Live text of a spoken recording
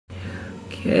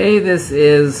Okay, this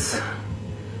is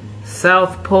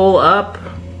South Pole up,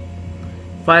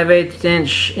 5/8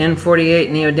 inch N48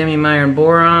 neodymium iron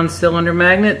boron cylinder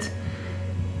magnet.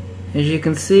 As you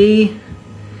can see,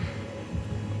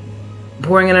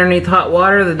 pouring it underneath hot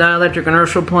water, the dielectric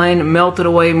inertial plane melted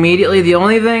away immediately. The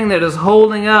only thing that is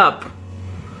holding up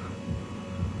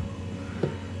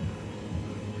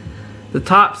the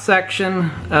top section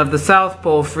of the South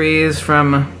Pole freeze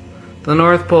from the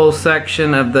North Pole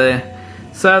section of the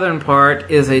southern part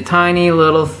is a tiny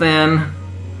little thin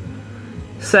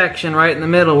section right in the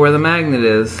middle where the magnet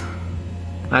is.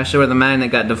 Actually, where the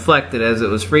magnet got deflected as it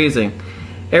was freezing.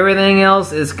 Everything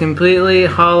else is completely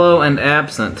hollow and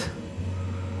absent.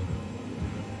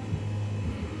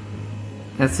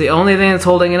 That's the only thing that's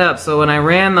holding it up. So when I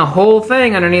ran the whole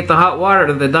thing underneath the hot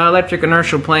water, the dielectric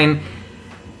inertial plane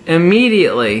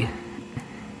immediately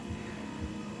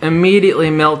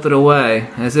melted away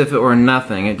as if it were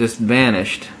nothing. It just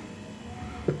vanished.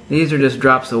 These are just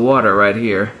drops of water right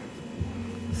here.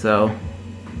 So,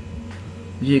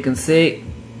 as you can see,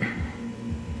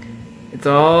 it's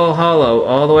all hollow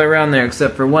all the way around there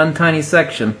except for one tiny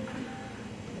section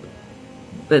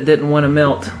that didn't want to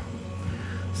melt.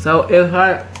 So if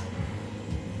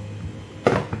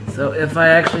I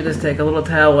actually just take a little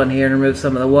towel in here and remove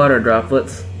some of the water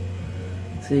droplets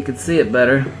so you can see it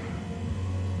better.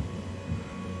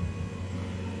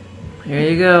 Here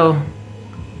you go.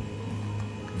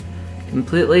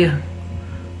 Completely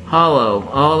hollow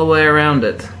all the way around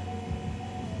it.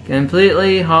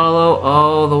 Completely hollow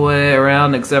all the way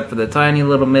around except for the tiny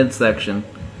little midsection.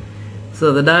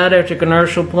 So the dielectric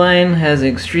inertial plane has an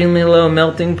extremely low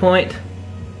melting point.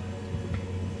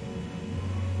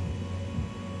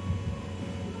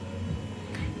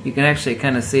 You can actually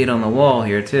kind of see it on the wall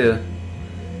here too.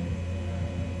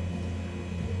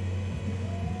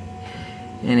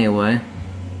 Anyway,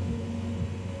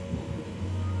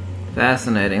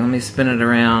 fascinating. Let me spin it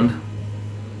around.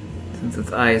 Since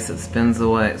it's ice, it spins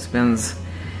away. It spins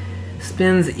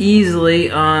easily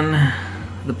on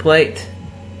the plate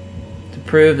to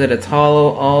prove that it's hollow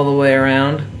all the way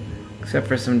around, except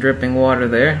for some dripping water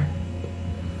there.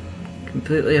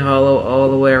 Completely hollow all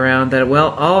the way around. That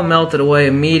all melted away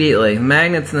immediately.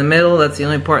 Magnets in the middle. That's the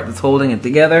only part that's holding it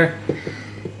together.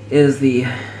 Is the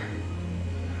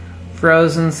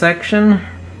frozen section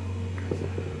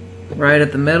right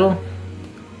at the middle.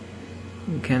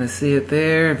 You can kind of see it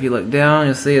there. If you look down,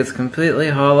 you'll see it's completely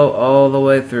hollow all the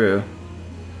way through.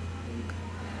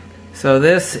 So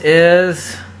this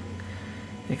is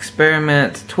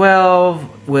experiment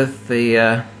 12 with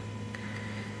the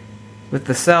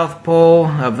south pole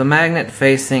of the magnet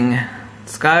facing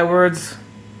skywards,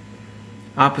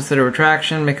 opposite of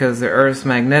retraction, because the Earth's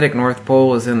magnetic north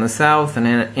pole is in the south and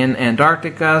in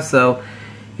Antarctica. So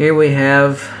here we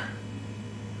have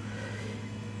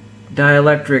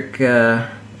dielectric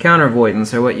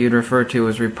counteravoidance, or what you'd refer to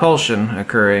as repulsion,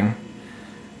 occurring.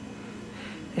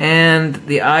 And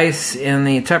the ice in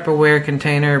the Tupperware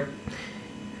container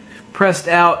pressed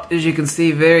out, as you can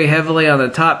see, very heavily on the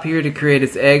top here to create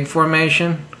its egg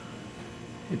formation.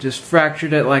 It just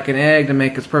fractured it like an egg to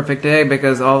make its perfect egg,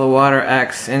 because all the water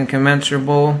acts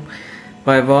incommensurable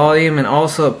by volume, and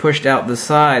also it pushed out the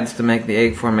sides to make the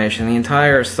egg formation. The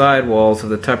entire side walls of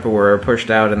the Tupperware are pushed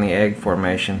out in the egg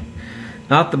formation.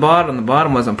 Not the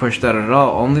bottom wasn't pushed out at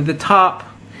all, only the top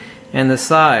and the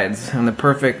sides and the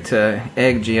perfect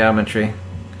egg geometry.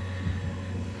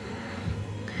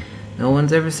 No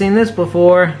one's ever seen this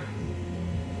before.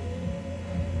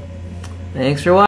 Thanks for watching.